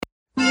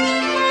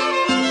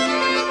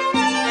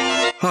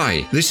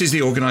Hi, this is the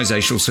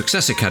Organisational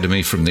Success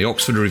Academy from the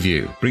Oxford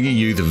Review, bringing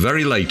you the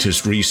very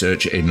latest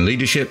research in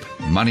leadership,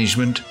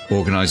 management,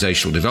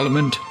 organisational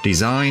development,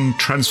 design,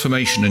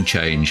 transformation and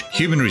change,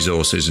 human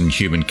resources and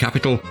human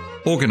capital,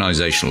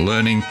 organisational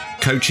learning,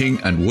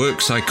 coaching and work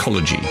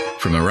psychology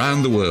from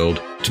around the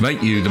world to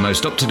make you the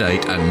most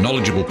up-to-date and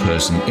knowledgeable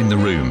person in the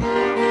room.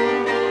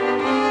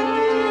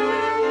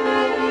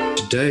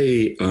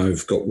 Today,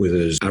 I've got with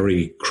us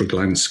Ari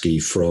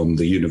Kruglanski from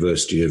the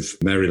University of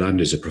Maryland.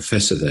 He's a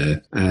professor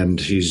there, and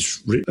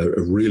he's written a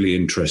really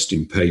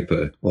interesting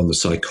paper on the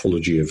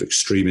psychology of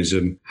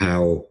extremism,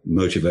 how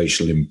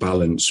motivational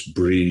imbalance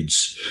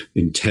breeds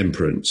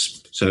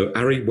intemperance. So,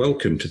 Ari,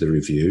 welcome to the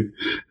review.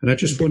 And I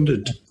just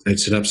wondered,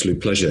 it's an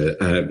absolute pleasure,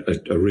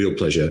 a real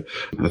pleasure.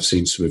 I've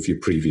seen some of your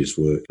previous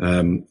work.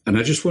 And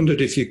I just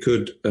wondered if you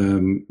could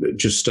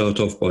just start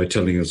off by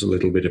telling us a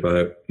little bit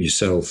about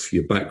yourself,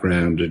 your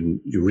background and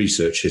your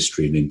research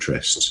history and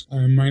interests.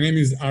 My name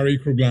is Ari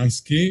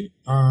Kruglanski.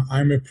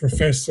 I'm a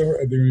professor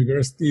at the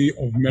University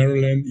of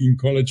Maryland in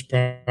College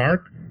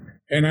Park,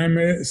 and I'm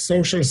a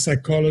social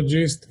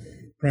psychologist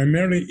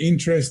primarily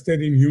interested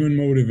in human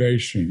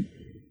motivation.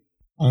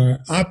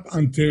 Up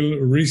until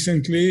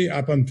recently,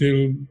 up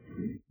until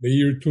the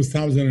year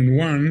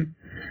 2001,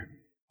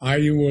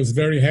 I was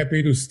very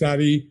happy to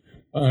study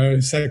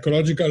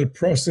psychological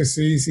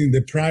processes in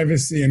the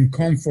privacy and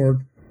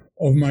comfort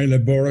of my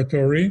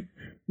laboratory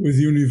with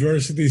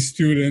university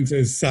students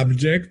as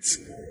subjects,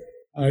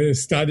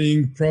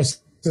 studying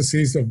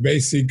processes of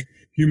basic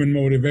human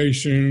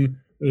motivation,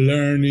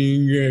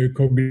 learning,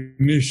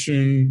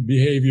 cognition,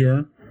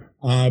 behavior.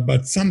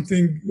 But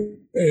something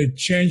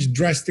changed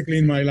drastically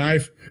in my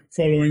life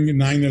following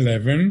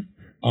 9/11,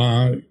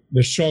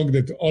 the shock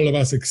that all of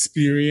us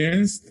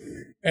experienced.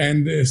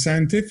 And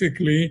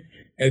scientifically,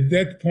 at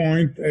that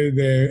point,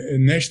 the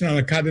National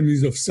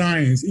Academies of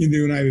Science in the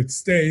United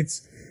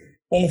States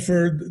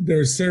offered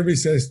their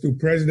services to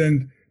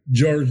President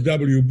George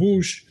W.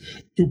 Bush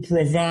to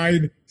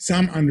provide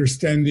some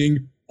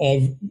understanding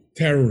of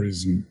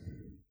terrorism.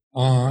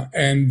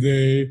 And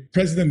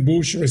President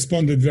Bush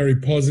responded very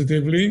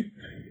positively.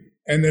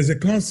 And as a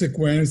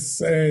consequence,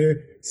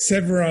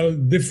 several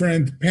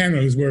different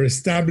panels were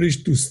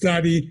established to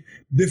study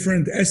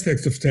different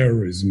aspects of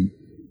terrorism.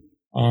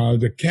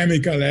 The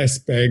chemical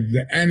aspect,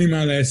 the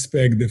animal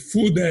aspect, the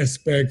food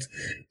aspect,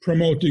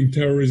 promoting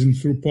terrorism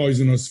through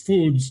poisonous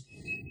foods,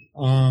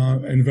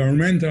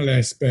 environmental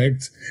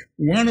aspects.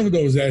 One of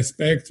those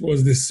aspects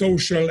was the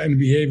social and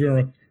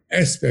behavioral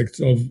aspects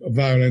of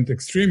violent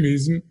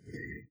extremism.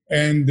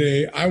 And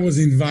I was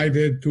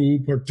invited to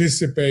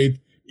participate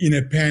in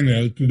a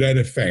panel to that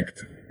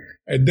effect.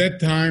 At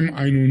that time,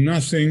 I knew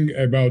nothing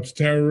about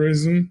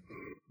terrorism,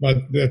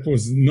 but that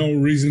was no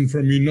reason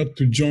for me not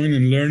to join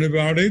and learn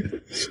about it,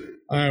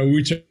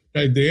 which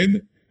I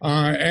did.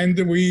 And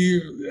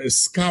we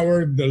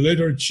scoured the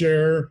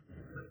literature,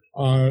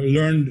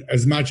 learned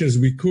as much as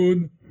we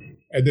could.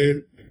 As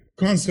a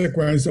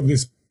consequence of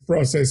this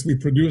process, we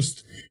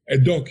produced a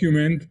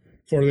document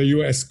for the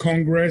US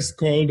Congress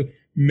called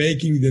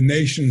Making the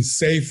Nation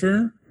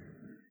Safer.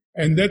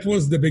 And that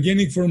was the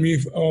beginning for me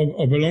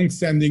of a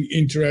long-standing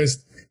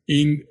interest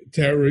in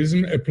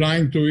terrorism,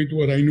 applying to it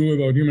what I knew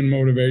about human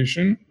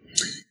motivation.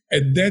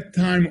 At that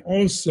time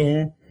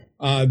also,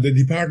 the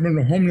Department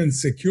of Homeland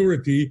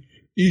Security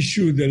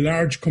issued a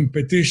large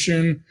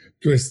competition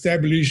to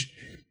establish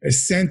a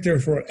Center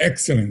for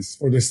Excellence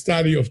for the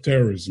study of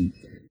terrorism.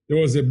 There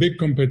was a big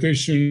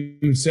competition,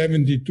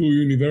 72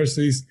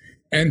 universities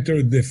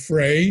entered the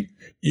fray,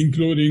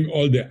 including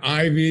all the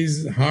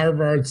Ivies,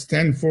 Harvard,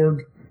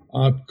 Stanford,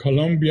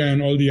 Columbia,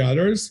 and all the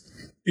others.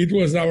 It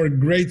was our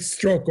great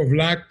stroke of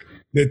luck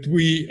that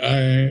we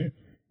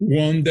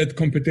won that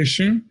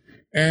competition.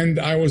 And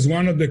I was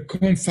one of the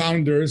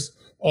co-founders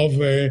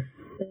of a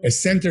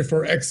Center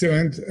for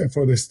Excellence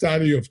for the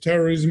study of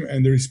terrorism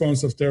and the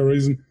response of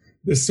terrorism,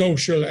 the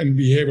social and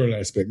behavioral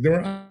aspect. There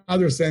were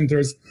other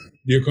centers,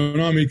 the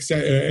economic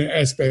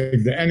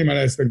aspect, the animal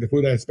aspect, the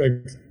food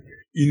aspect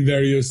in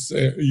various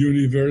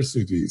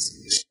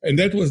universities. And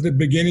that was the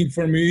beginning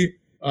for me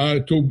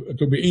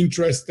to be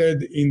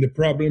interested in the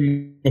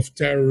problem of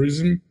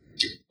terrorism.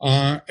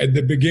 At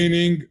the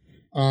beginning,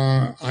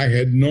 I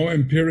had no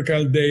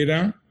empirical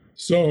data,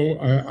 so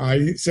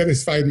I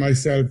satisfied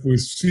myself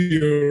with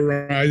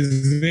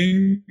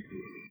theorizing.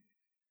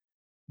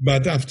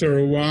 But after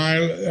a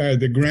while,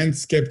 the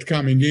grants kept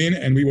coming in,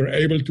 and we were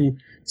able to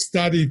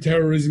study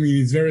terrorism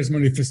in its various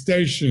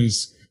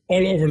manifestations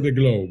all over the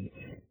globe.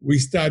 We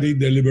studied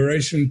the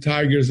liberation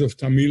tigers of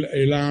Tamil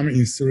Eelam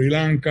in Sri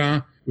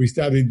Lanka. We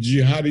studied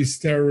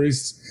jihadist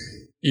terrorists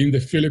in the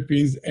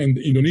Philippines and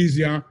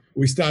Indonesia.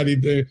 We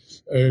studied the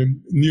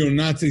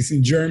neo-Nazis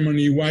in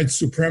Germany, white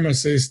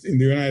supremacists in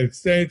the United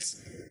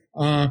States.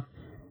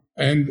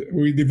 And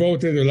we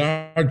devoted a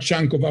large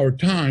chunk of our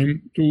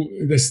time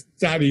to the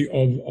study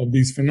of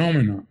these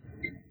phenomena.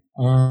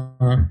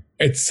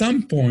 At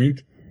some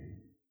point,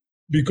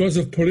 because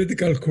of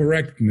political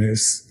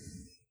correctness,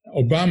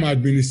 Obama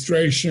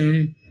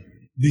administration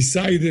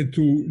decided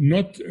to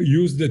not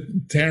use the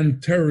term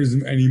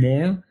terrorism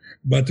anymore,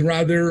 but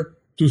rather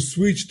to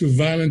switch to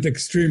violent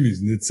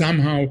extremism that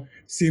somehow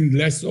seemed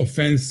less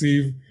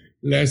offensive,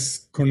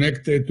 less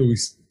connected to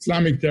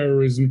Islamic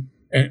terrorism,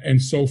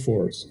 and so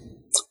forth.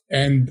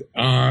 And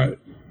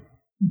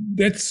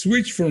that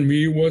switch for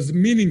me was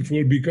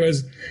meaningful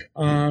because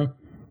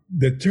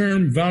the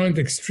term violent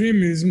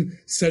extremism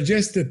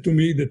suggested to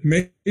me that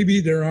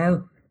maybe there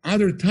are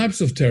other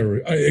types of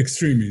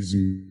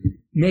extremism,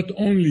 not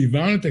only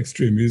violent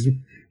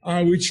extremism,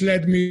 which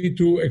led me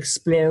to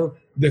explore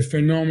the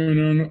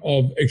phenomenon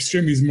of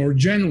extremism more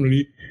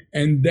generally.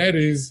 And that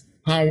is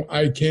how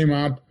I came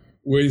up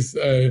with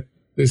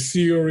the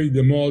theory,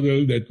 the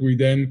model that we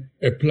then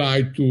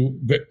applied to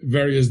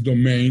various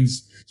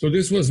domains. So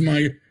this was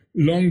my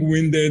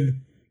long-winded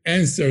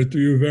answer to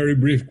your very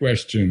brief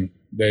question,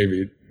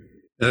 David.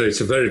 No,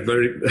 it's a very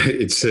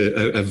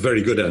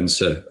very good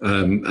answer.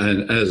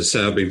 And as I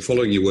say, I've been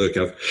following your work.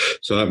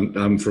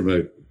 I'm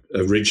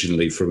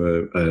originally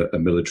from a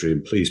military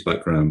and police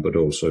background, but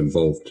also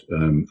involved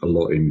a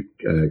lot in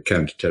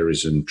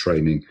counter-terrorism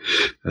training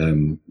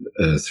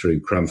through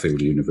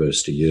Cranfield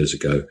University years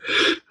ago.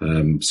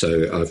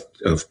 So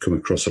I've come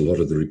across a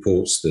lot of the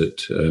reports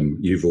that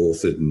you've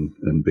authored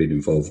and been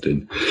involved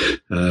in.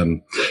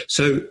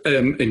 So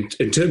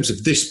in terms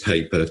of this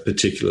paper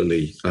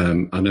particularly,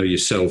 I know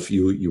yourself,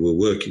 you were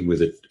working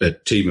with a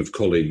team of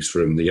colleagues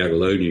from the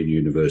Jagiellonian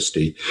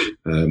University,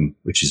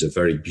 which is a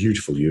very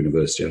beautiful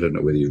university. I don't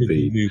know whether you've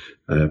been.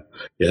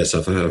 Yes,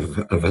 I've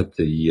had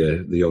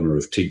the honour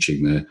of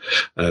teaching there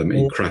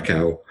in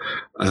Krakow,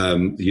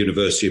 the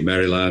University of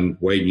Maryland,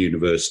 Wayne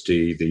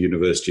University, the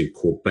University of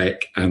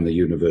Quebec, and the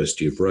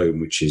University of Rome,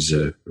 which is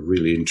a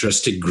really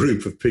interesting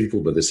group of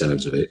people by the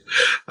sounds of it.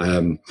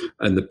 And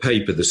the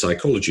paper, The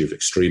Psychology of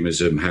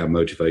Extremism, How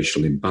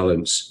Motivational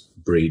Imbalance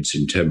Breeds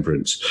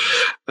Intemperance.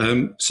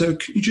 So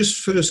can you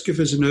just first give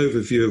us an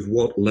overview of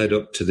what led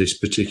up to this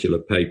particular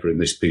paper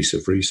and this piece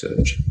of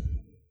research?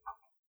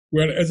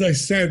 Well, as I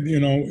said,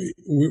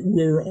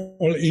 we're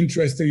all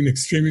interested in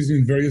extremism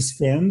in various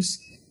forms.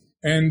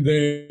 And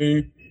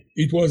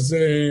it was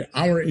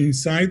our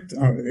insight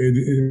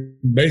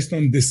based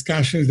on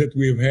discussions that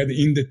we've had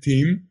in the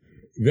team,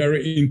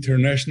 very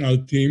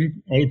international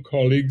team, all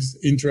colleagues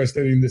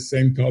interested in the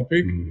same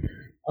topic,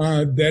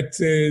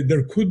 that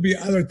there could be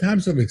other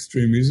types of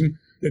extremism,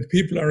 that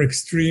people are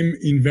extreme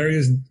in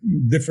various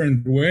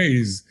different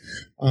ways.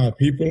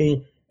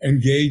 People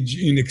engage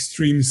in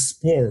extreme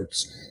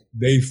sports.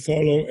 They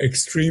follow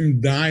extreme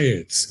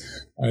diets.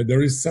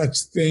 There is such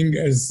thing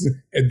as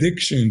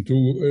addiction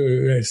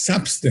to a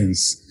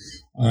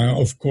substance,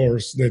 of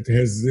course, that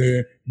has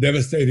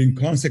devastating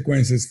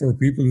consequences for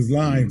people's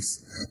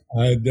lives.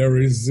 There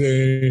is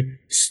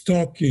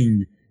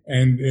stalking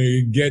and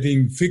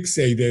getting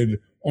fixated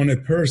on a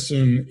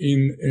person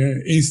in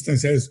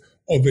instances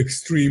of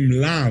extreme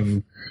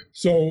love.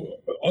 So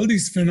all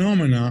these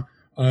phenomena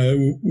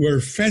were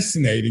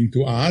fascinating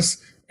to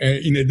us,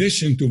 in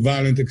addition to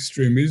violent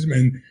extremism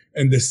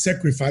and the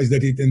sacrifice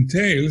that it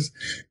entails.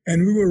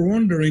 And we were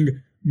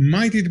wondering,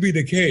 might it be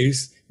the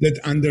case that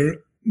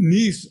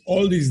underneath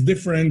all these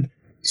different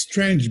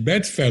strange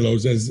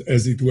bedfellows,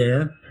 as it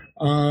were,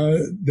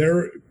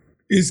 there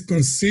is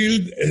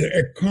concealed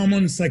a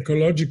common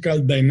psychological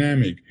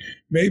dynamic.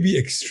 Maybe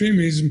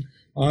extremism,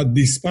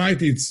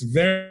 despite its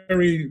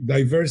very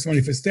diverse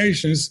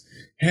manifestations,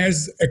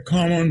 has a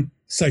common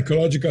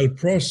psychological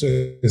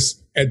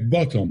process at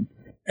bottom.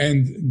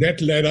 And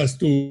that led us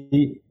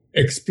to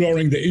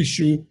exploring the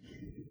issue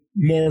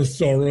more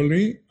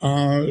thoroughly,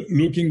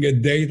 looking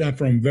at data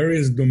from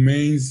various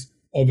domains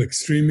of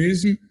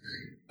extremism.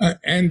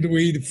 And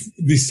we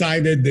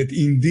decided that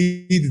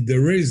indeed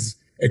there is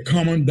a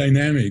common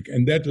dynamic.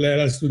 And that led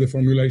us to the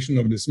formulation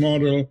of this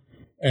model.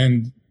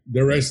 And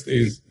the rest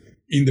is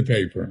in the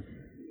paper.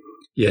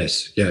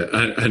 Yes, yeah,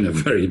 and a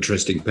very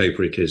interesting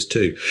paper it is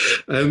too.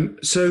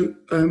 So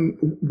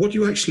what do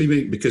you actually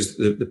mean, because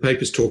the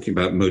paper's talking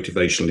about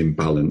motivational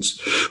imbalance,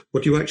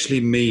 what do you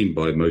actually mean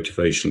by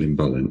motivational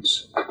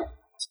imbalance?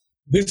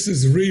 This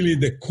is really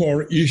the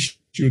core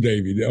issue,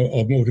 David,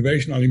 of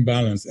motivational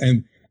imbalance.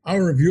 And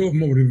our view of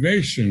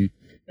motivation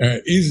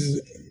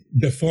is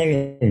the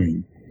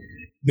following,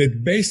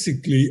 that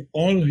basically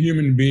all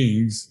human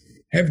beings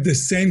have the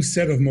same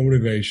set of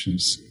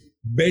motivations.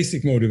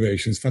 Basic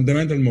motivations,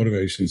 fundamental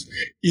motivations,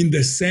 in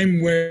the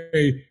same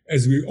way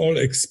as we all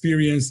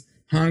experience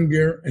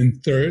hunger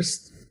and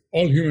thirst.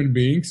 All human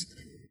beings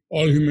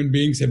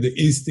have the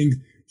instinct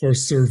for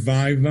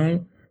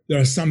survival. There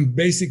are some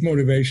basic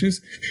motivations.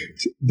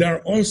 There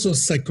are also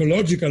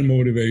psychological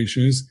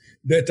motivations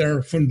that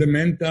are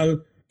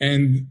fundamental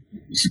and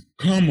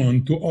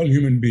common to all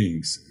human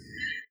beings.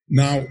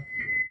 Now,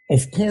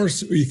 of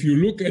course, if you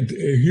look at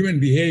human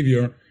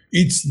behavior,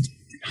 it's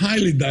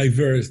highly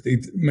diverse.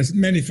 It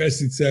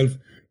manifests itself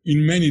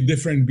in many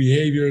different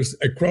behaviors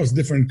across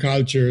different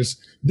cultures,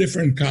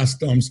 different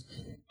customs.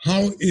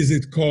 How is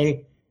it called?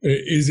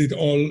 Is it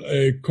all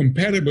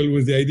compatible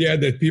with the idea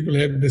that people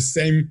have the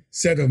same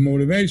set of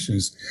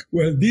motivations?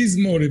 Well, these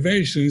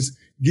motivations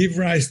give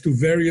rise to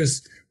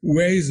various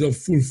ways of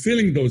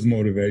fulfilling those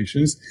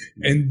motivations.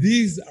 And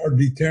these are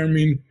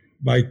determined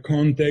by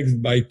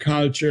context, by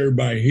culture,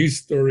 by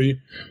history.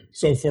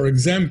 So, for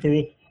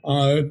example,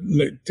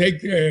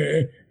 take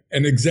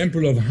an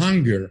example of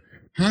hunger.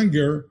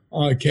 Hunger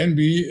can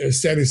be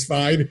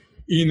satisfied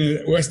in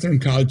a Western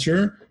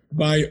culture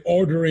by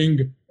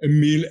ordering a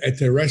meal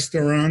at a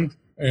restaurant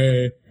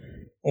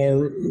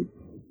or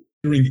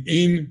ordering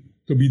in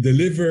to be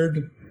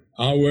delivered.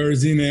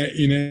 Whereas in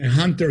a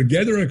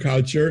hunter-gatherer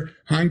culture,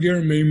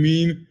 hunger may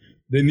mean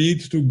the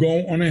need to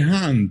go on a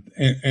hunt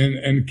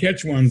and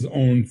catch one's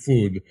own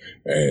food,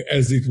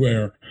 as it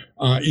were.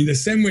 In the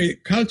same way,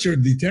 culture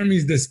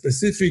determines the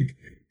specific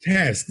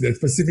task, the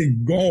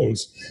specific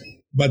goals,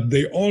 but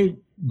they all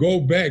go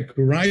back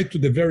right to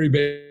the very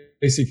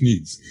basic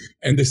needs.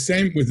 And the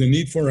same with the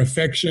need for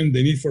affection,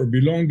 the need for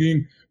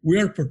belonging. We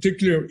are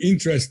particularly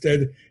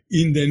interested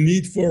in the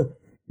need for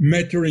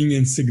mattering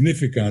and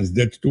significance,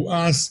 that to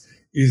us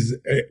is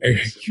a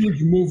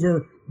huge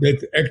mover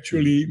that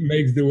actually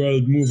makes the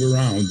world move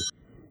around.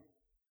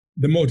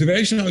 The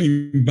motivational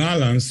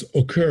imbalance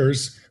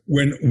occurs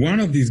when one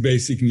of these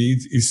basic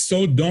needs is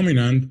so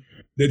dominant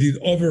that it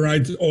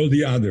overrides all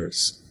the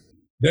others.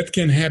 That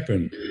can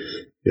happen.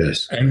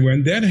 Yes. And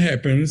when that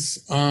happens,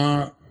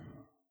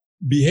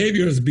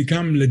 behaviors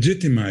become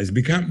legitimized,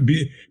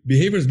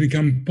 behaviors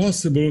become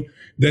possible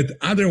that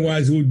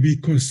otherwise would be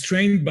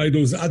constrained by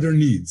those other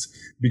needs,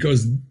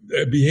 because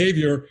a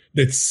behavior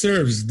that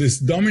serves this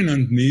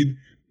dominant need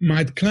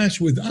might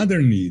clash with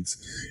other needs.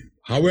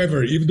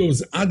 However, if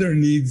those other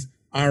needs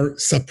are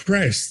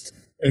suppressed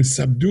and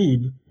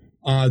subdued,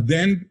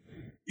 then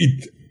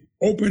it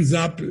opens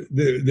up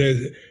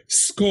the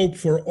scope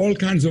for all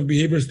kinds of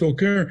behaviors to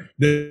occur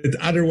that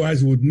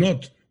otherwise would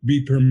not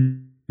be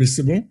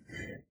permissible.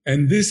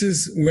 And this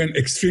is when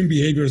extreme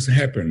behaviors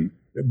happen,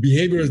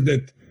 behaviors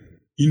that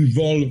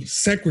involve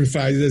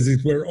sacrifice, as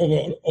it were,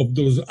 of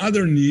those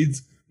other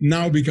needs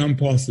now become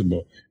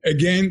possible.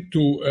 Again,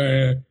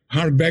 to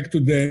hark back to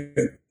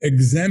the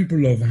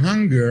example of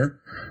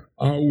hunger,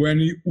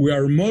 when we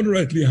are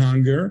moderately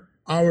hungry,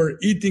 our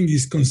eating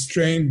is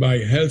constrained by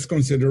health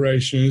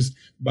considerations,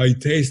 by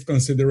taste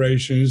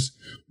considerations,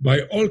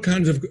 by all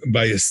kinds of,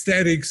 by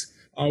aesthetics.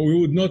 We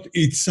would not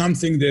eat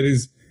something that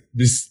is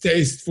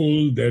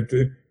distasteful, that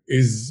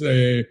is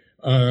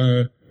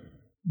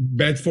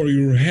bad for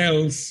your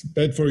health,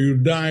 bad for your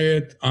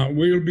diet.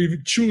 We will be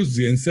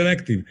choosy and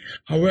selective.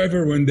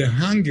 However, when the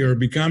hunger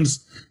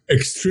becomes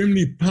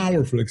extremely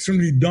powerful,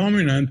 extremely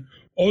dominant,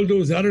 all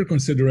those other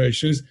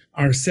considerations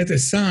are set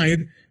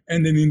aside,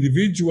 and an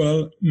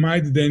individual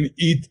might then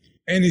eat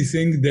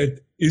anything that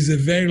is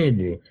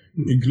available,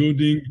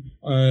 including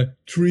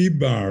tree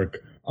bark,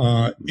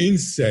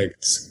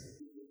 insects,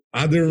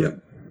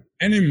 other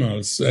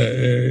animals,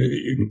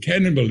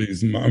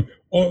 cannibalism,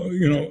 or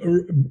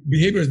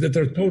behaviors that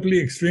are totally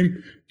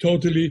extreme,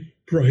 totally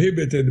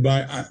prohibited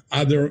by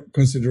other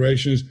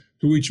considerations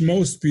to which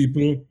most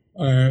people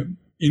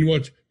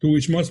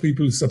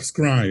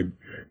subscribe.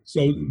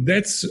 So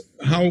that's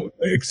how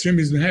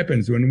extremism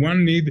happens, when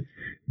one need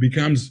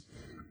becomes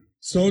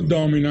so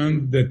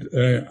dominant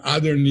that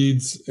other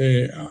needs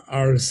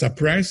are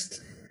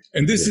suppressed.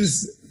 And this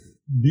is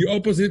the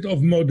opposite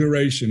of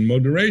moderation.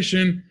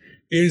 Moderation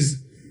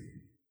is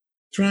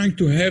trying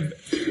to have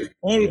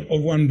all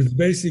of one's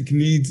basic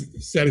needs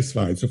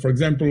satisfied. So, for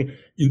example,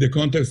 in the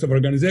context of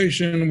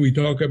organization, we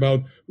talk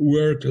about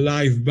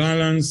work-life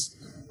balance,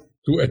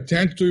 to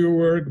attend to your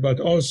work, but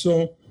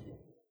also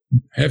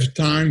have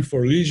time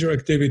for leisure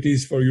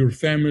activities, for your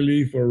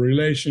family, for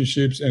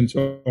relationships, and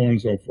so on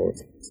and so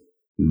forth.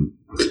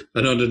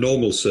 And under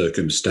normal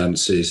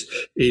circumstances,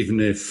 even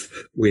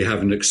if we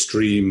have an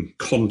extreme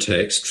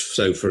context,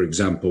 so for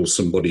example,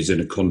 somebody's in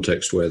a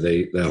context where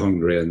they're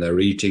hungry and they're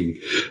eating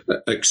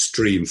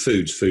extreme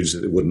foods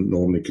that they wouldn't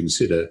normally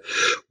consider,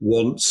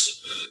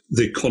 once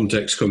the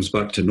context comes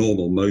back to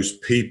normal,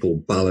 most people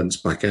balance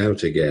back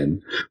out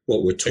again.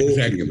 What we're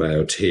talking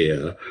about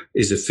here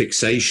is a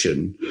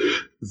fixation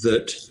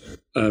that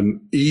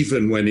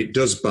even when it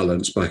does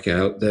balance back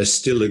out, they're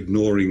still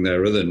ignoring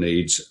their other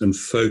needs and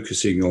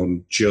focusing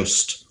on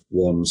just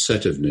one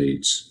set of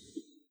needs.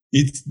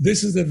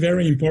 This is a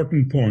very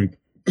important point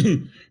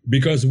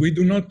because we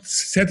do not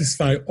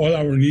satisfy all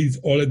our needs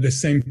all at the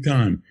same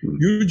time.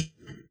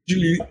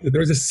 Usually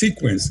there is a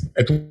sequence.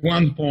 At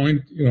one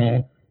point,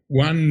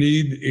 one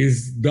need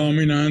is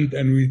dominant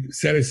and we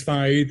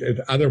satisfy it.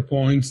 At other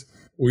points,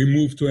 we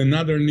move to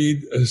another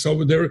need.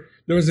 So there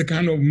is a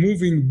kind of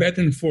moving back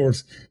and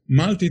forth,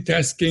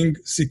 multitasking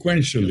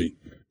sequentially.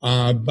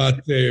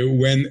 But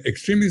when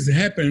extremism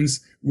happens,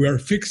 we are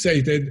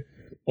fixated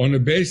on a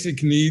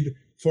basic need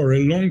for a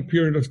long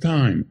period of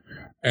time.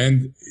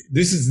 And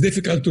this is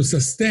difficult to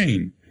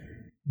sustain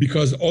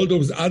because all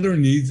those other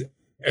needs,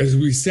 as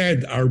we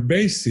said, are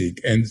basic.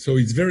 And so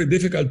it's very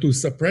difficult to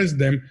suppress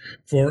them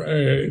for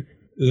a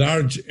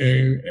large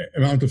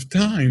amount of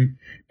time.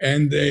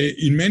 And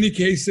in many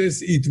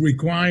cases, it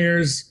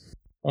requires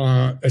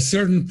a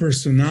certain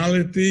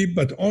personality,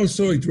 but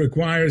also it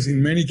requires,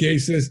 in many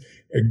cases,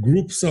 a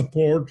group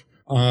support,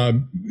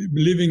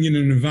 living in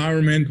an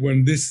environment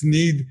when this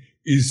need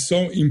is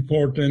so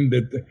important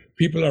that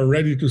people are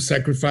ready to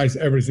sacrifice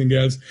everything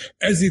else,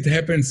 as it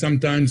happens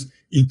sometimes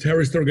in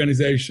terrorist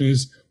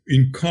organizations,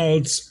 in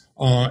cults,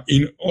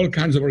 in all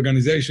kinds of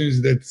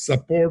organizations that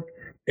support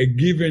a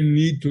given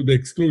need to the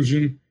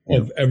exclusion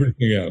of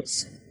everything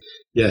else.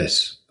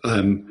 Yes,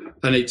 and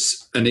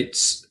it's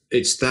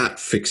that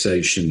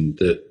fixation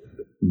that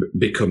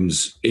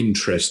becomes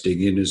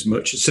interesting in as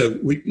much. So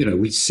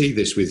we see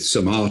this with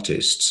some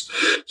artists.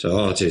 So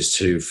artists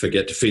who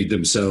forget to feed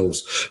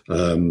themselves,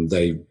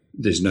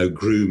 there's no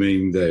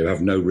grooming, they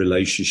have no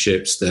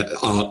relationships, their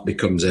art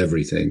becomes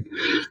everything.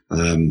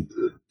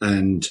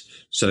 And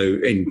so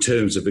in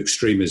terms of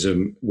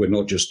extremism, we're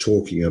not just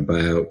talking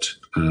about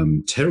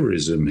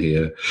terrorism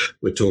here,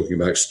 we're talking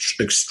about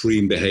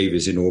extreme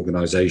behaviors in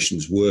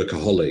organizations,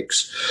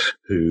 workaholics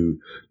who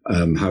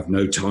have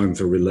no time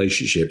for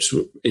relationships.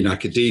 In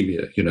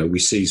academia, we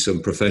see some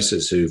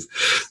professors who've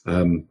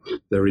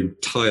their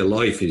entire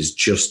life is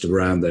just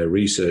around their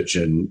research,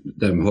 and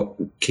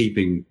them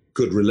keeping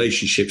good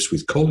relationships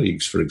with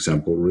colleagues, for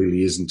example,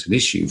 really isn't an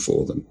issue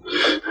for them.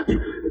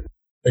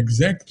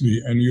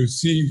 Exactly, and you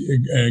see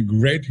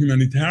great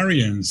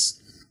humanitarians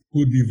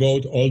who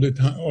devote all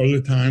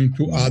the time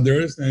to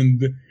others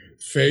and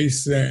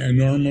face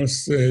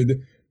enormous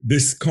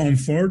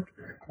discomfort.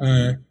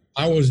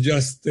 I was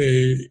just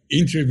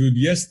interviewed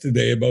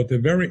yesterday about a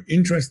very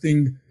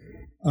interesting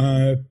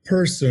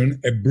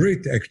person, a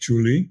Brit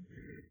actually,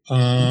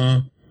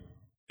 a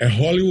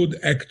Hollywood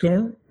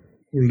actor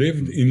who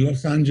lived in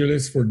Los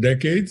Angeles for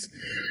decades,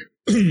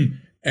 and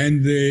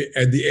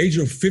at the age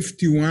of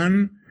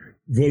 51,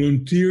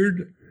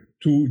 volunteered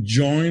to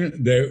join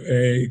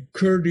the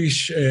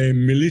Kurdish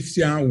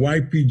militia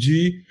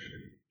YPG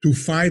to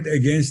fight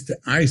against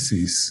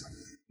ISIS.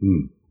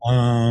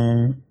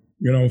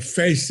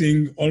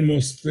 Facing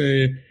almost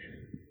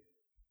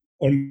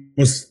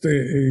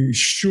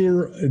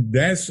sure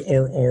death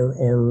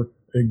or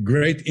a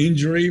great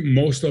injury.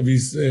 Most of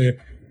his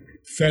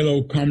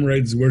fellow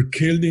comrades were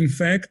killed, in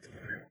fact.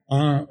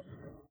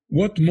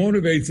 What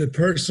motivates a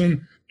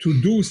person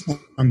to do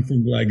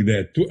something like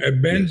that, to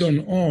abandon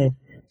all,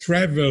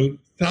 travel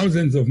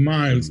thousands of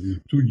miles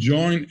to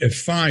join a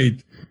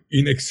fight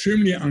in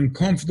extremely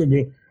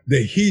uncomfortable,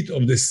 the heat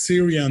of the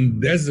Syrian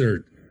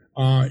desert,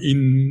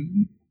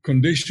 in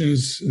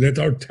conditions that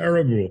are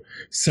terrible,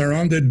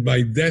 surrounded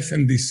by death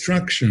and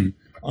destruction,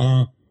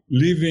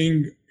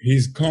 living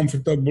his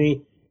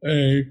comfortable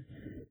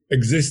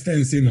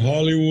existence in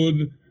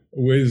Hollywood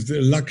with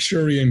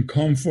luxury and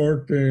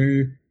comfort,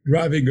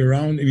 driving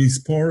around in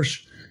his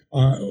Porsche.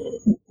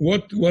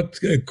 What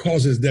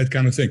causes that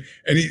kind of thing?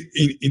 And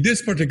in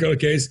this particular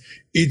case,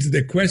 it's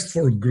the quest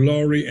for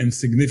glory and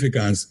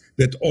significance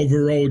that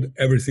overrode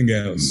everything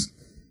else.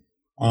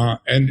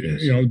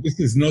 This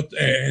is not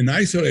an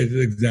isolated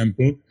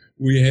example.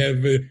 We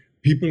have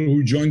people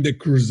who joined the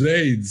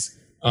Crusades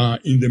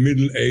in the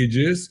Middle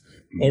Ages,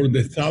 or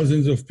the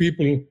thousands of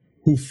people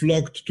who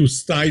flocked to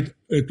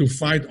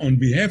fight on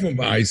behalf of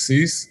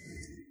ISIS,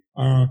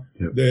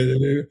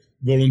 the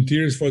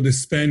volunteers for the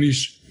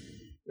Spanish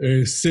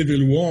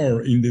Civil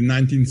War in the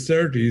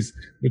 1930s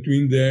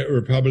between the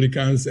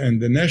Republicans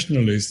and the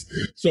Nationalists.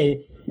 So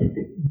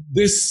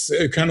this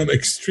kind of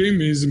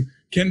extremism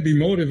can be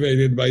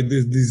motivated by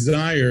this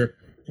desire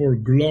for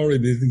glory,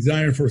 this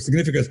desire for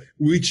significance,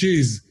 which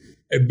is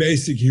a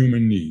basic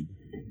human need.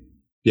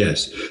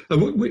 Yes,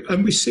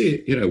 and we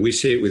see it. We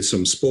see it with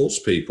some sports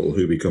people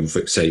who become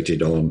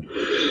fixated on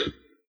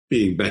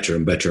being better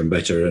and better and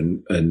better,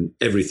 and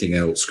everything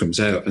else comes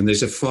out. And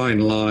there's a fine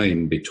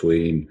line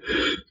between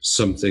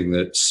something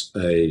that's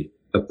a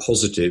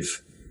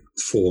positive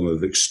form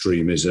of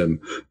extremism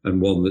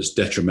and one that's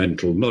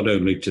detrimental not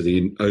only to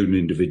the own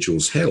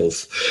individual's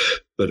health,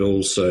 but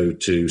also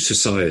to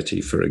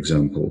society, for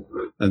example,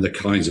 and the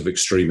kinds of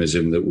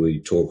extremism that we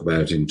talk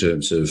about in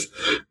terms of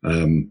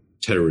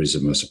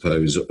terrorism, I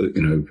suppose,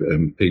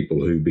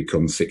 people who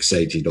become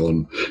fixated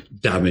on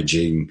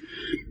damaging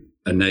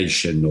a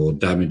nation or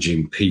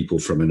damaging people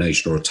from a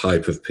nation or a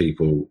type of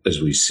people,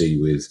 as we see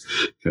with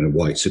kind of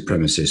white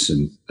supremacists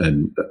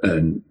and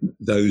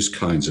those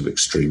kinds of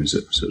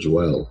extremisms as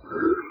well.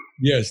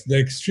 Yes, the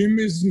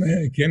extremism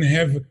can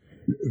have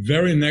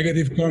very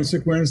negative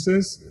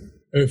consequences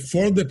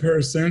for the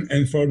person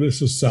and for the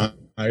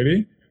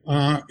society.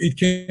 It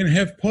can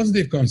have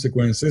positive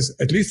consequences,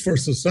 at least for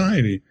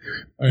society.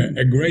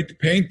 A great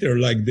painter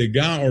like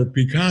Degas or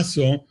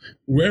Picasso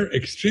were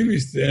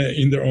extremists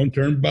in their own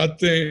term,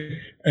 but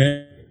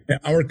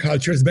our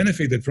culture has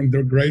benefited from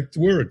their great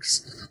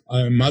works.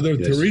 Mother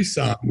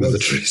Teresa,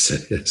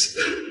 yes.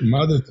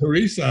 Mother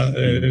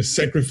Teresa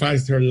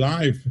sacrificed her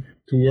life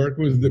to work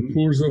with the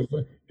poor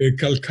of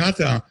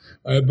Calcutta,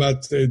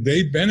 but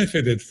they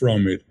benefited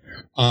from it.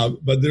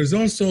 But there's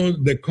also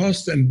the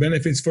costs and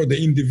benefits for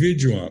the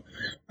individual.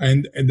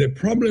 And the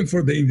problem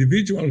for the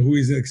individual who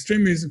is in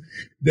extremism,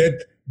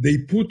 that they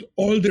put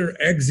all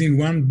their eggs in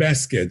one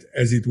basket,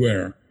 as it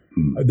were.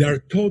 They are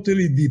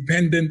totally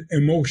dependent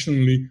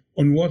emotionally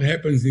on what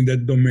happens in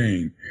that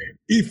domain.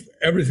 If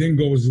everything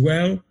goes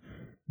well,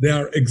 they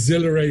are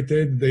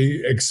exhilarated, they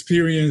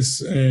experience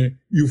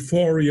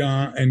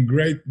euphoria and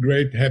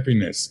great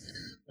happiness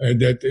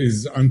that is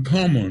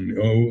uncommon,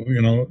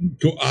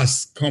 to us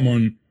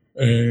common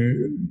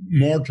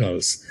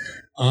mortals.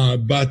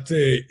 But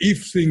if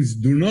things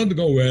do not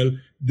go well,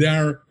 they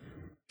are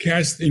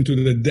cast into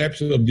the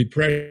depths of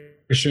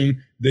depression.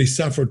 They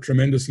suffer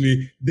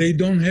tremendously. They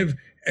don't have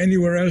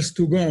anywhere else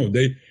to go.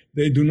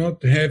 They do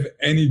not have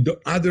any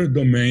other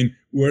domain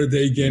where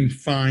they can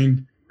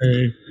find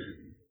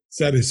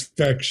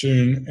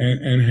satisfaction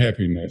and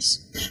happiness.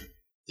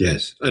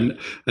 Yes, and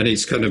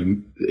it's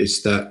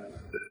it's that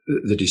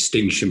the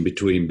distinction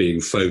between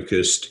being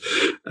focused,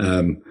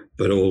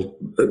 but all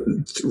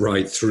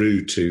right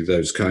through to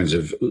those kinds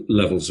of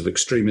levels of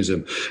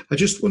extremism. I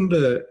just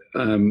wonder,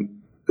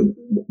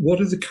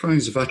 what are the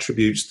kinds of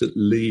attributes that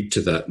lead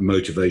to that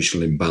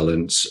motivational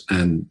imbalance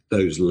and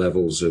those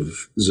levels of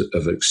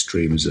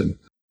extremism?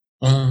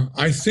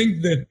 I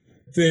think that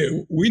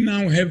we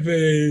now have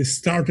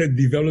started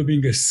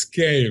developing a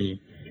scale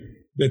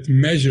that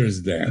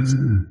measures that.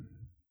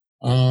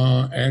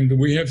 And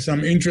we have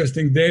some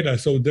interesting data.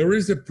 So there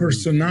is a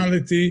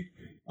personality,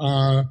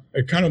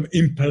 a kind of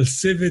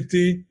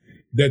impulsivity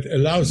that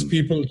allows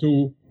people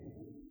to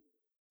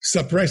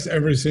suppress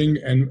everything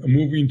and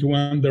move into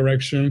one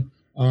direction.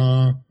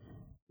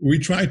 We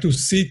try to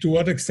see to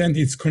what extent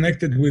it's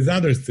connected with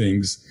other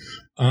things.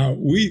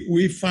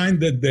 We find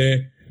that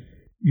the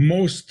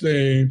most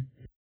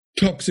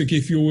toxic,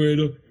 if you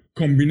will,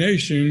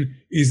 combination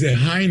is a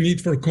high need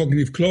for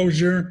cognitive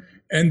closure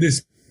and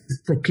this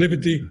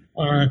proclivity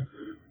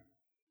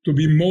to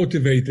be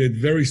motivated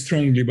very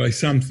strongly by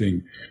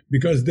something,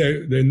 because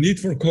the need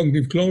for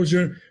cognitive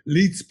closure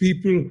leads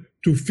people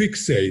to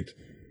fixate,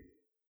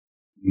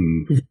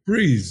 to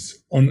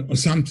freeze on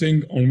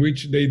something on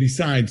which they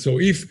decide. So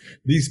if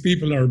these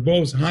people are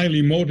both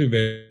highly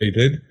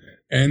motivated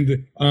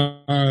and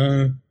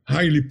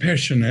highly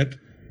passionate,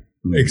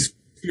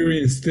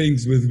 experience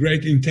things with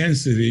great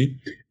intensity,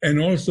 and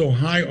also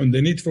high on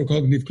the need for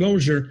cognitive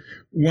closure,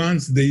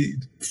 once they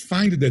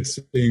find that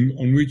thing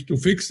on which to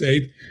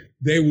fixate,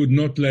 they would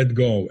not let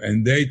go.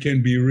 And they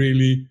can be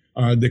really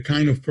the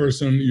kind of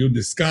person you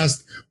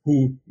discussed,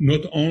 who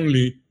not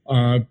only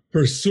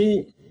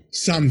pursue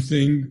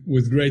something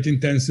with great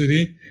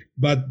intensity,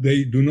 but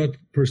they do not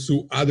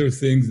pursue other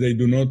things. They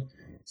do not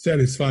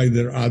satisfy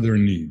their other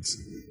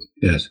needs.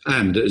 Yes,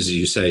 and as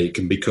you say, it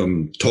can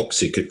become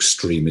toxic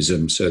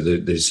extremism. So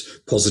there's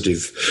positive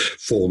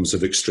forms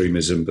of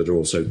extremism, but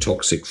also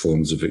toxic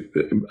forms of it,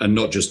 and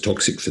not just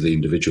toxic for the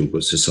individual,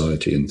 but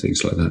society and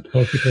things like that.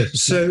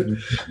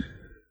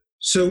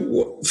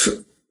 So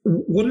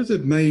what are the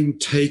main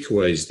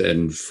takeaways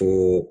then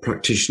for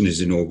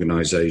practitioners in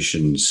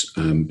organisations?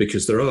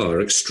 Because there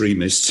are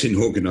extremists in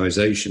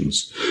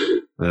organisations,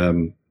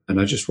 and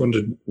I just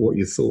wondered what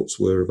your thoughts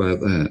were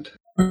about that.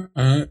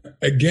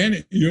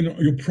 Again,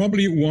 you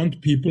probably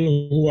want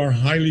people who are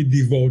highly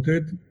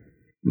devoted.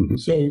 Mm-hmm.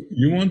 So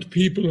you want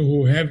people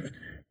who have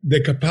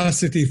the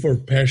capacity for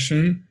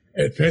passion,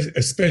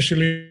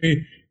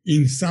 especially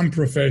in some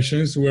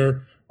professions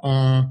where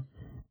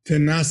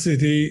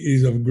tenacity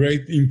is of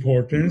great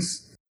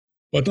importance.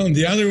 But on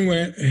the other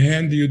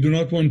hand, you do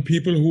not want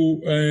people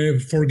who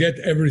forget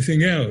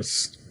everything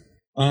else.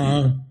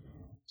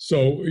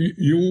 So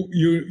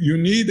you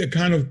need a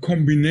kind of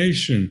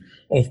combination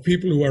of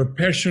people who are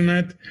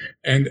passionate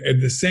and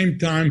at the same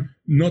time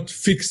not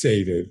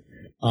fixated.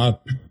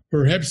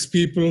 Perhaps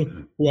people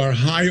who are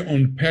high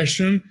on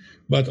passion,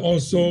 but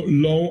also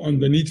low on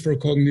the need for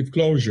cognitive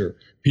closure.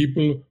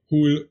 People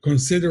who will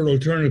consider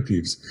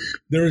alternatives.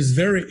 There is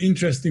very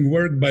interesting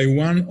work by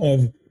one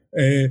of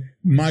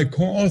my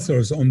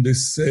co-authors on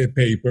this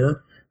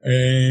paper,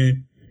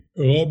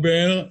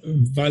 Robert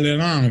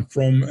Vallerin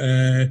from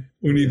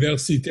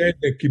Université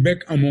de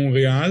Québec à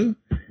Montréal,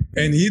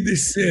 and he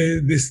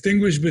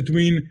distinguished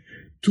between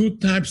two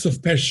types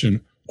of passion: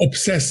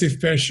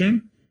 obsessive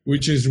passion,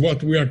 which is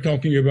what we are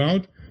talking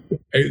about,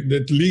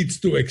 that leads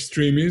to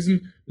extremism,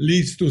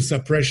 leads to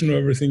suppression of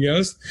everything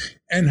else,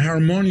 and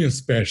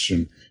harmonious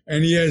passion.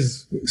 And he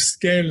has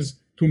scales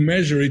to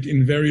measure it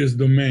in various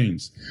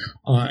domains.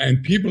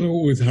 And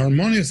people with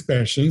harmonious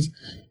passions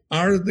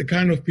are the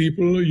kind of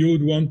people you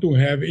would want to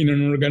have in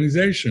an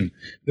organization,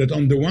 that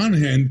on the one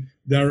hand,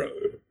 they're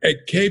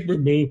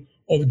capable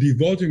of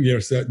devoting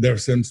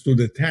themselves to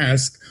the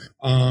task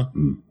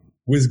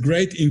with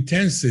great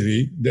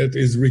intensity that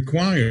is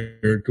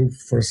required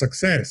for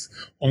success.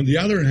 On the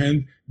other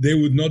hand, they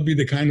would not be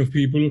the kind of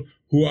people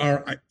who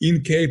are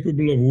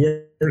incapable of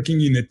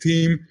working in a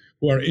team,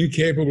 who are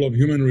incapable of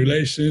human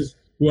relations,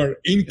 who are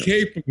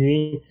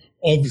incapable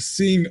of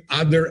seeing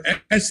other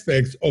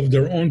aspects of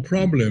their own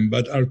problem,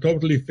 but are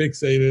totally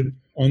fixated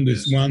on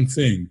this one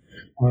thing.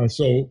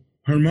 So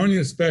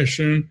harmonious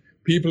passion,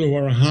 people who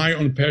are high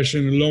on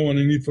passion, low on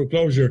the need for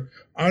closure,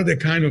 are the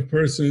kind of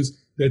persons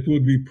that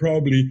would be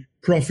probably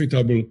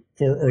profitable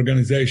for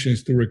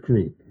organizations to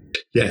recruit.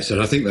 Yes,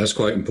 and I think that's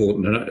quite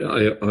important. And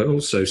I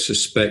also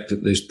suspect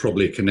that there's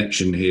probably a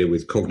connection here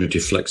with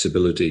cognitive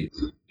flexibility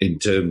in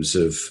terms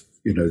of,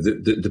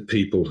 the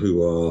people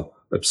who are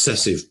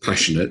obsessive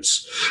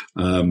passionates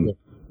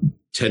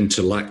tend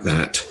to lack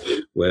that,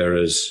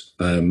 whereas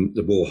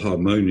the more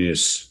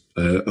harmonious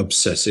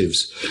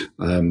obsessives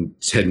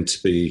tend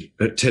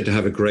to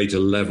have a greater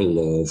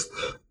level of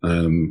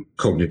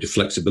cognitive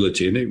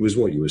flexibility. And it was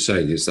what you were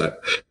saying, is that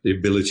the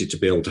ability to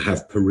be able to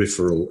have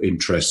peripheral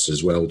interests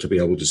as well, to be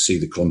able to see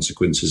the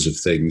consequences of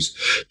things,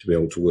 to be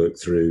able to work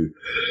through,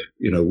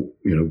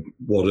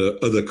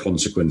 what other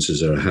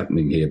consequences are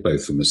happening here,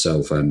 both for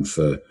myself and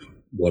for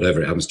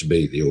whatever it happens to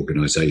be, the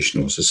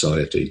organization or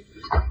society.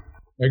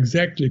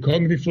 Exactly.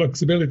 Cognitive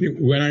flexibility.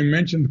 When I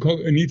mentioned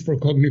a need for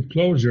cognitive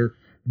closure,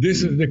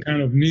 this is the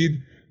kind of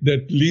need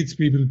that leads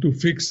people to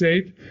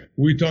fixate.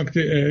 We talk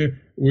in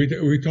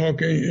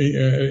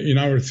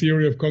our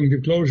theory of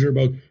cognitive closure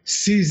about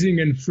seizing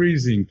and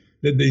freezing,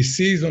 that they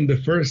seize on the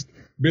first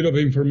bit of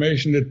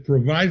information that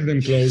provides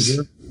them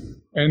closure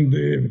and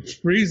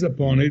freeze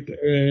upon it,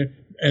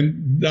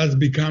 and thus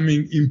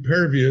becoming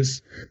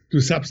impervious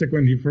to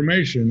subsequent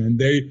information. And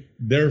they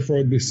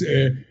therefore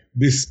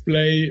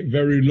display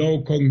very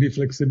low cognitive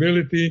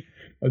flexibility.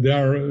 They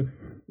are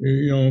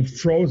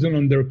frozen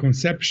on their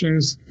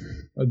conceptions.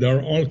 There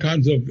are all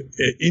kinds of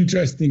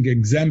interesting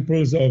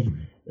examples of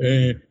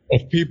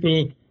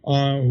people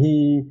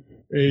who,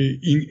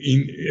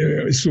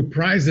 in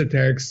surprise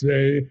attacks,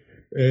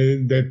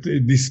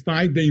 that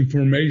despite the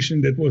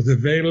information that was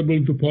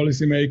available to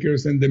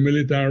policymakers and the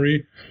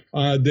military,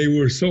 they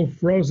were so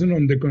frozen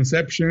on the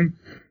conception.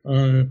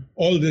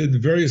 All the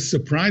various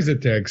surprise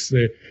attacks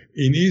in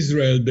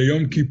Israel, the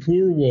Yom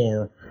Kippur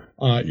War,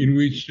 in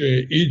which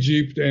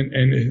Egypt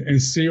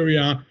and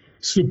Syria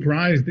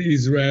surprised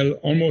Israel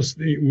almost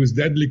with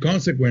deadly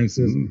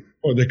consequences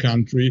for the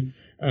country.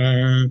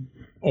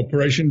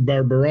 Operation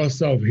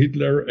Barbarossa of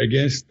Hitler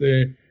against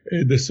the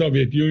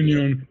Soviet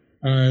Union,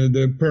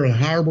 the Pearl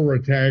Harbor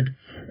attack.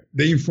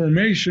 The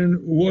information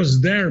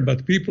was there,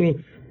 but people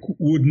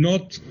would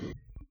not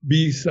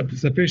be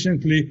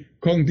sufficiently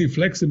cognitively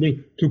flexible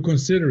to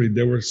consider it.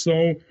 They were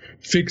so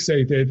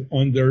fixated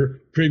on their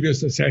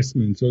previous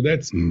assessment. So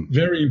that's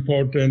very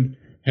important,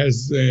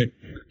 has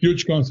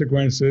huge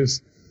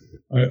consequences,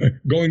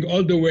 going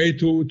all the way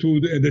to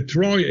the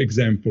Troy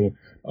example,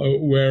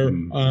 where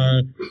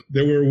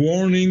there were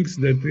warnings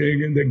that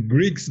the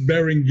Greeks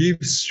bearing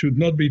gifts should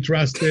not be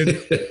trusted,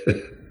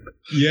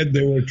 yet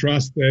they were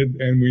trusted,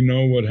 and we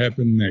know what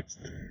happened next.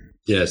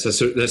 Yes,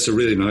 that's a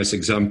really nice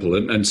example.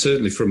 And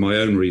certainly from my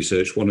own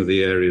research, one of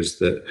the areas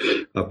that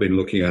I've been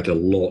looking at a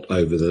lot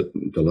over the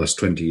last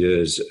 20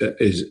 years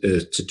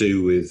is to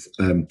do with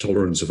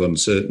tolerance of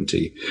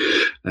uncertainty.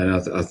 And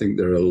I think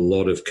there are a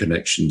lot of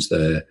connections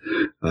there.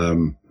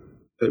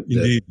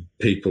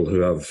 People who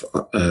have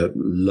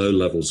low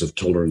levels of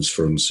tolerance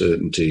for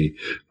uncertainty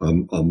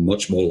are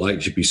much more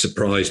likely to be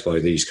surprised by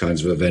these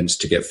kinds of events,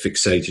 to get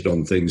fixated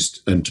on things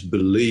and to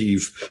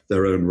believe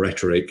their own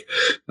rhetoric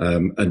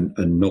and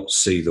not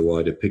see the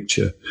wider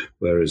picture.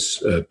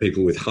 Whereas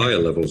people with higher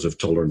levels of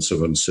tolerance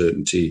of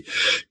uncertainty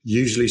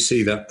usually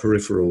see that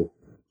peripheral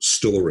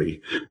story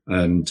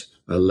and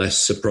are less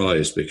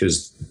surprised,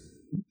 because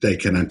they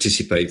can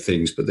anticipate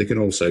things, but they can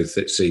also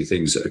see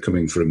things that are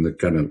coming from the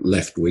kind of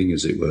left wing,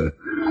 as it were.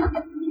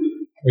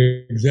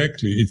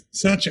 Exactly.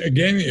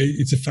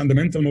 It's a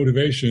fundamental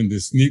motivation,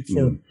 this need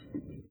for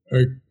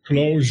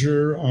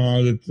closure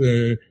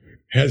that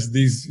has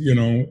these,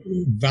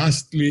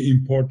 vastly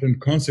important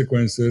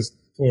consequences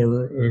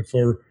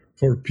for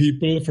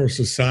people, for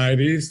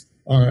societies.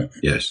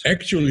 Yes.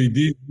 Actually,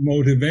 these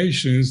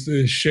motivations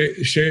shape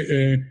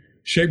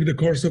the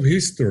course of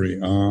history.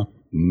 All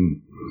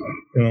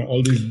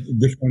these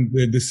different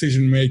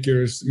decision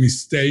makers,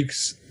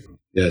 mistakes.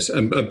 Yes,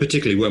 and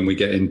particularly when we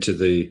get into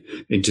the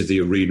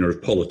arena of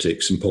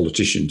politics and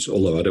politicians.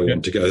 Although I don't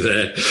want to go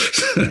there,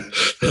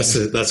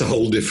 that's a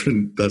whole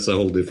different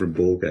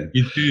ballgame.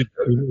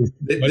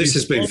 This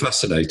has been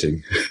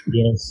fascinating.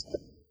 Yes.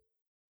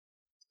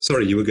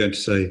 Sorry, you were going to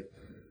say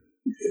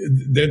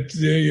that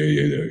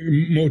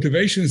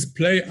motivations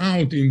play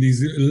out in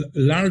these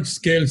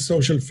large-scale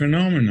social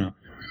phenomena.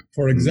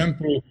 For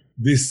example,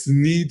 this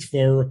need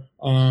for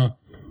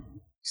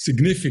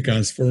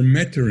significance, for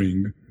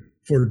mattering,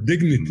 for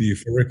dignity,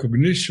 for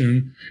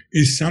recognition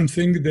is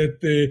something that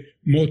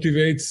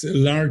motivates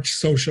large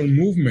social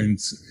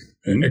movements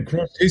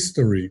across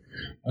history.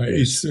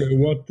 It's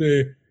what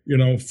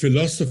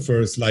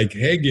philosophers like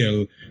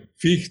Hegel,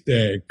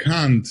 Fichte,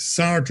 Kant,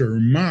 Sartre,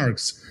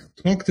 Marx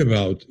talked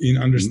about in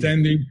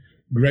understanding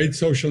great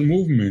social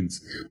movements,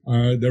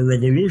 the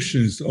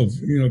revolutions of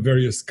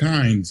various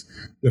kinds.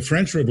 The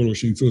French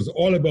Revolution, it was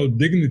all about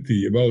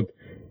dignity, about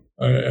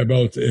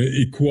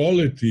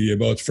equality,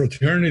 about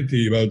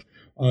fraternity, about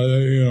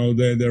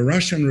the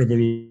Russian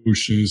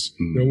revolutions,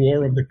 the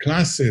war of the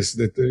classes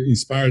that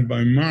inspired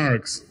by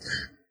Marx.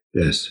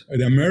 Yes,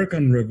 the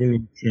American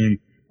Revolution.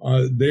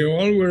 They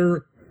all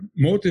were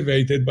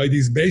motivated by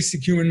these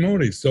basic human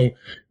motives. So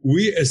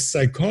we as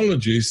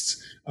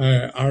psychologists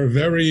are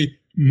very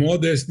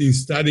modest in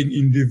studying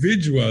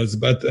individuals,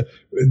 but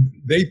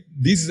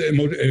these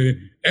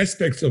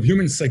aspects of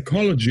human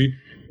psychology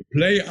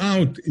play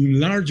out in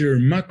larger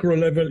macro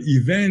level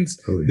events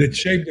that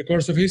shape the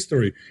course of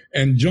history.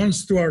 And John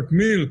Stuart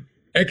Mill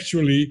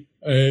actually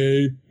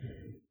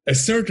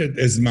asserted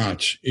as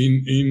much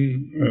in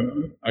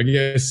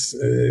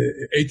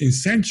 18th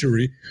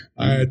century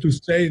to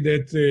say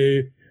that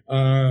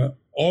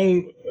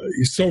all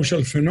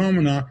social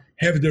phenomena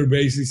have their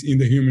basis in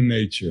the human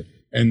nature.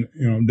 And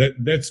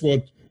that's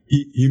what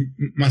he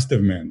must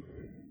have meant.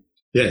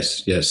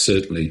 Yes,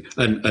 certainly.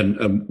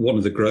 And one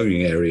of the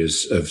growing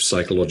areas of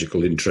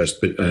psychological interest,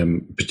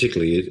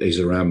 particularly, is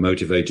around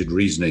motivated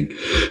reasoning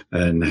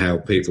and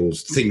how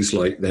things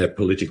like their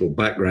political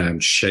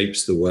background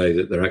shapes the way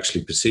that they're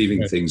actually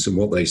perceiving things and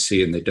what they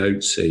see and they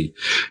don't see,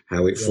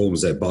 how it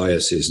forms their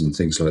biases and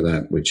things like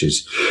that, which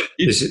is...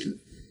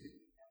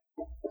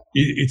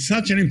 It's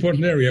such an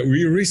important area.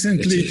 We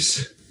recently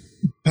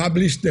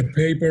published a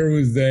paper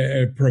with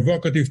the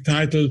provocative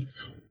title,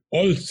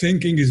 "All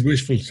Thinking is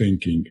Wishful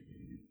Thinking."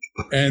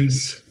 And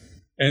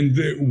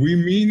we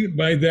mean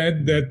by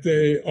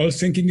that all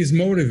thinking is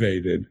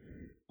motivated.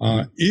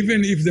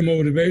 Even if the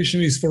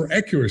motivation is for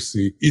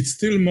accuracy, it's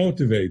still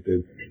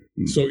motivated.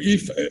 So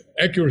if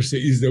accuracy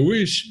is the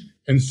wish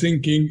and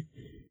thinking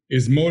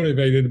is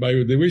motivated by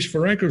the wish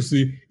for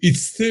accuracy,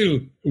 it's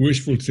still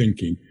wishful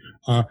thinking.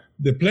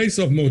 The place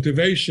of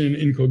motivation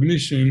in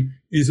cognition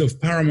is of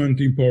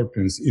paramount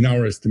importance in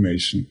our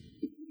estimation.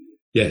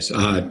 Yes,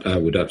 I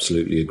would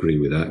absolutely agree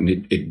with that. And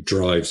it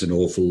drives an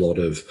awful lot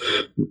of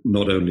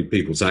not only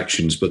people's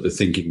actions, but the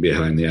thinking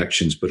behind the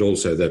actions, but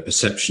also their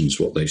perceptions,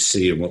 what they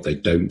see and what they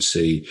don't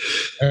see,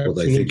 what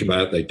they think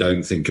about, they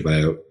don't think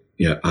about.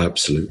 Yeah,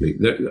 absolutely.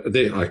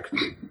 I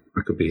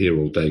could be here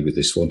all day with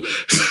this one.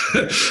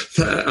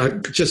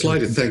 I'd just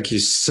like to thank you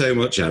so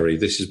much, Ari.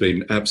 This has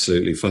been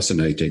absolutely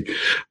fascinating.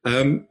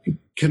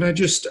 Can I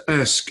just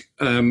ask,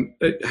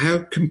 how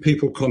can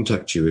people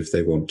contact you if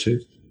they want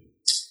to?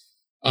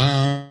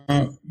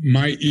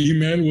 My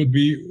email would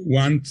be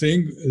one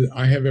thing.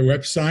 I have a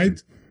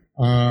website.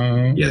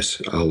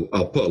 Yes,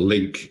 I'll put a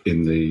link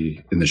in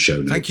the show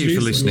notes. Thank you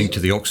for listening to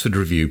the Oxford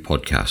Review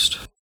podcast.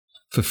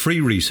 For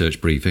free research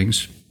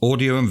briefings,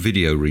 audio and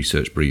video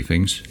research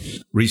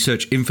briefings,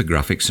 research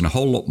infographics and a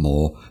whole lot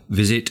more,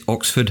 visit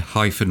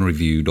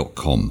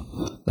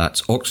oxford-review.com.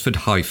 That's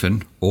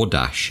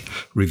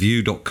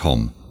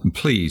oxford-review.com. And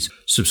please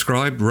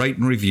subscribe, rate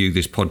and review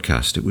this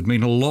podcast. It would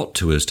mean a lot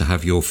to us to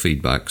have your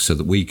feedback so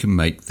that we can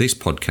make this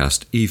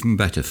podcast even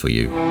better for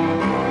you.